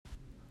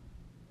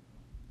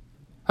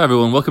Hi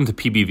everyone, welcome to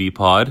PBV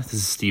Pod. This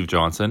is Steve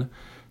Johnson.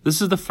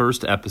 This is the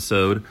first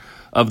episode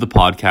of the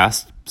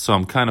podcast, so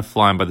I'm kind of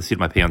flying by the seat of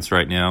my pants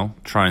right now,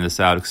 trying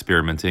this out,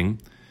 experimenting.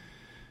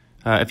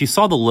 If you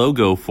saw the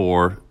logo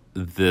for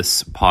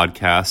this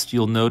podcast,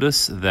 you'll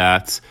notice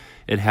that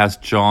it has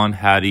John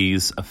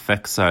Hattie's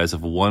effect size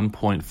of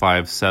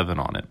 1.57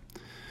 on it.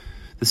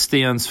 This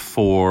stands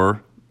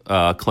for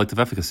collective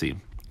efficacy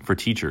for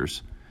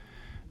teachers.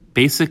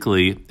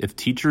 Basically, if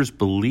teachers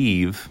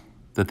believe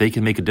that they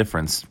can make a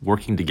difference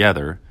working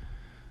together,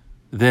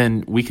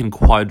 then we can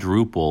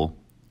quadruple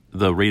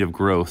the rate of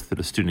growth that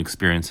a student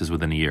experiences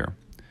within a year.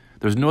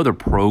 There's no other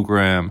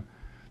program,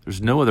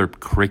 there's no other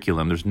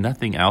curriculum, there's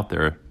nothing out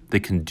there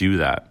that can do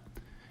that.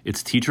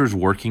 It's teachers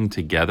working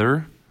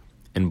together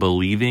and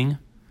believing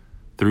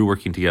through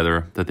working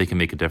together that they can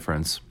make a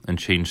difference and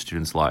change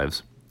students'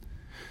 lives.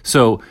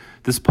 So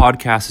this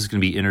podcast is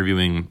going to be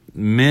interviewing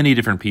many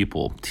different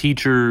people,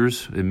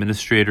 teachers,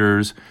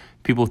 administrators,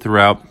 people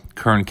throughout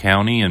Kern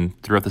County and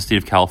throughout the state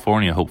of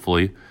California,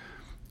 hopefully,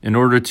 in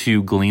order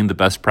to glean the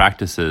best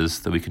practices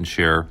that we can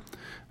share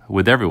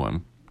with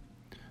everyone.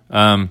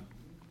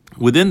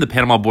 Within the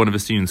Panama Buena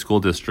Vista Union School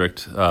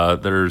District,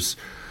 there's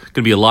going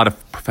to be a lot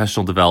of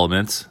professional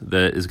development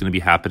that is going to be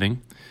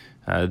happening.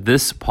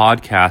 This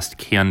podcast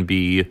can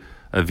be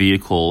a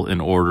vehicle in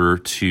order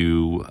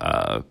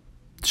to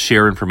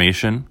share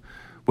information,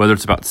 whether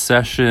it's about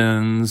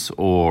sessions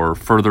or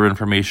further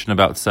information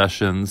about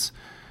sessions,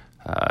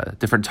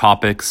 different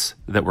topics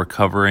that we're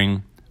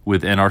covering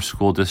within our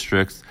school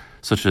districts,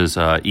 such as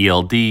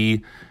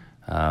ELD,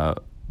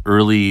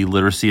 early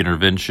literacy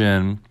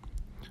intervention,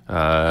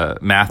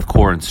 math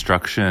core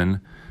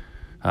instruction,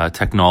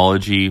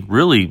 technology,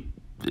 really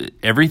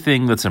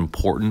everything that's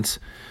important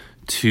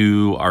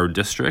to our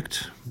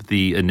district,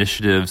 the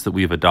initiatives that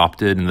we've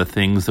adopted and the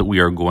things that we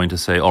are going to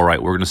say, all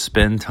right, we're going to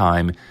spend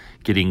time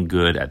getting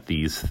good at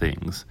these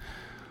things.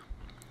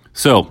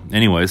 So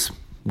anyways,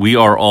 we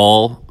are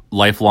all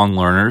lifelong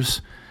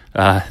learners.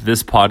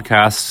 This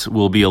podcast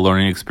will be a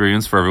learning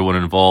experience for everyone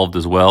involved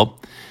as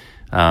well.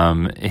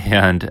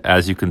 And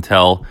as you can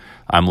tell,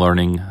 I'm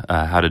learning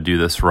how to do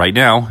this right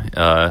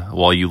now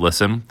while you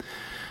listen.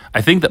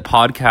 I think that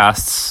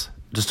podcasts,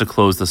 just to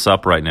close this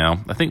up right now,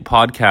 I think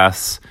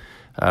podcasts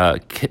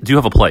do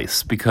have a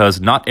place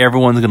because not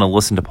everyone's going to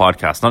listen to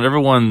podcasts. Not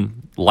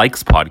everyone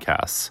likes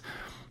podcasts.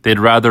 They'd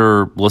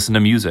rather listen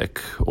to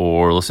music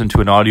or listen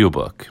to an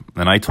audiobook.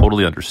 And I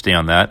totally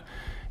understand that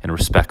and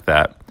respect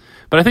that.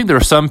 But I think there are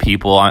some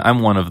people,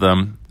 I'm one of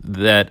them,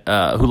 that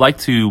who like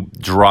to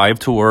drive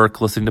to work,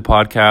 listening to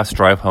podcasts,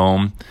 drive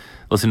home,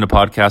 listening to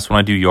podcasts when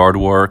I do yard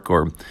work,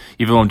 or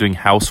even when I'm doing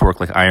housework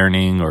like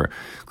ironing or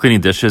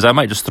cleaning dishes. I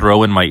might just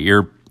throw in my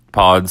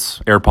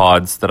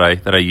AirPods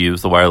that I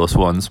use, the wireless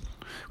ones,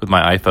 with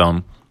my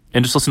iPhone,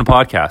 and just listen to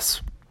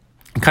podcasts.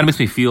 It kind of makes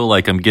me feel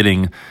like I'm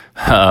getting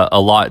a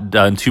lot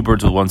done, two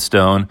birds with one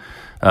stone.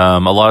 A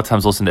lot of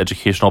times I listen to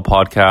educational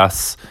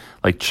podcasts,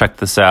 like Check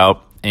This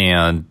Out,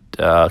 and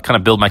kind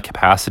of build my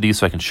capacity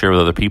so I can share with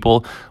other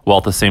people while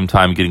at the same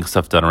time getting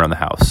stuff done around the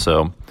house.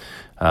 So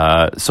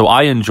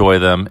I enjoy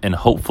them, and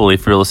hopefully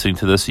if you're listening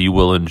to this, you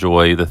will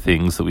enjoy the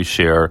things that we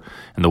share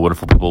and the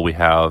wonderful people we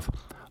have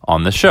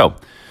on this show.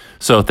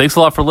 So thanks a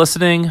lot for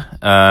listening.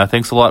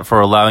 Thanks a lot for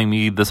allowing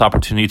me this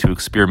opportunity to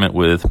experiment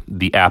with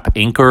the app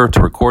Anchor to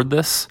record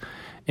this.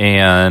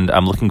 And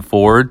I'm looking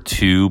forward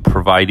to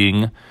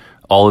providing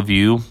all of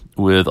you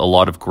with a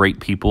lot of great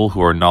people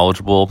who are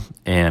knowledgeable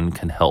and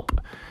can help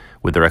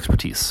with their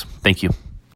expertise. Thank you.